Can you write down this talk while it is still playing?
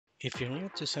If you're new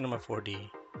to Cinema 4D,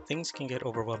 things can get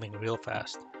overwhelming real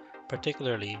fast,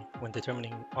 particularly when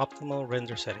determining optimal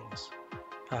render settings.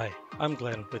 Hi, I'm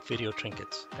Glenn with Video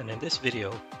Trinkets, and in this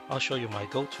video, I'll show you my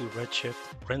go-to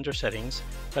Redshift render settings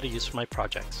that I use for my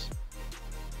projects.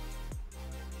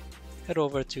 Head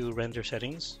over to Render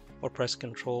Settings, or press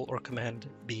Ctrl or Command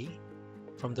B.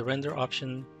 From the Render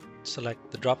option,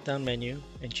 select the drop-down menu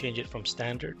and change it from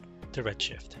Standard to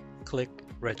Redshift. Click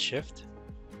Redshift.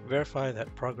 Verify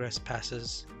that Progress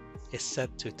Passes is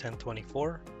set to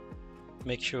 1024.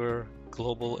 Make sure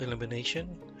Global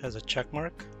Illumination has a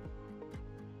checkmark.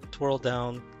 Twirl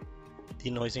down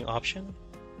Denoising option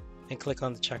and click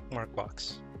on the checkmark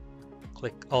box.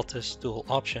 Click Altus Dual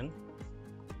Option.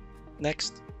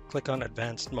 Next, click on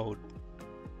Advanced Mode.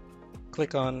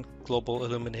 Click on Global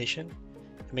Illumination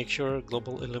and make sure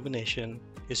Global Illumination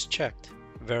is checked.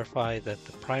 Verify that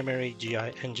the primary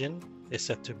GI engine is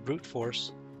set to brute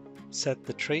force. Set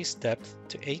the trace depth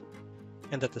to 8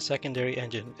 and that the secondary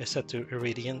engine is set to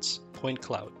Irradiance point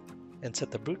cloud, and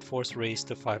set the brute force raise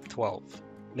to 512.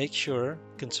 Make sure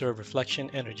Conserve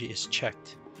Reflection Energy is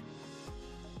checked.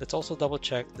 Let's also double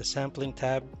check the Sampling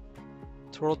tab.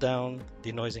 Twirl down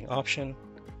Denoising option.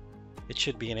 It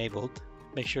should be enabled.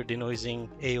 Make sure Denoising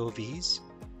AOVs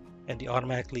and the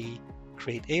automatically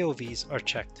Create AOVs are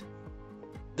checked.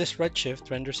 This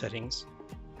Redshift render settings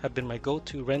have been my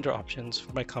go-to render options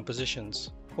for my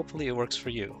compositions. Hopefully it works for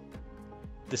you.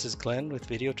 This is Glenn with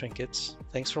Video Trinkets.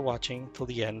 Thanks for watching till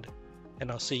the end,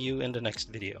 and I'll see you in the next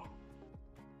video.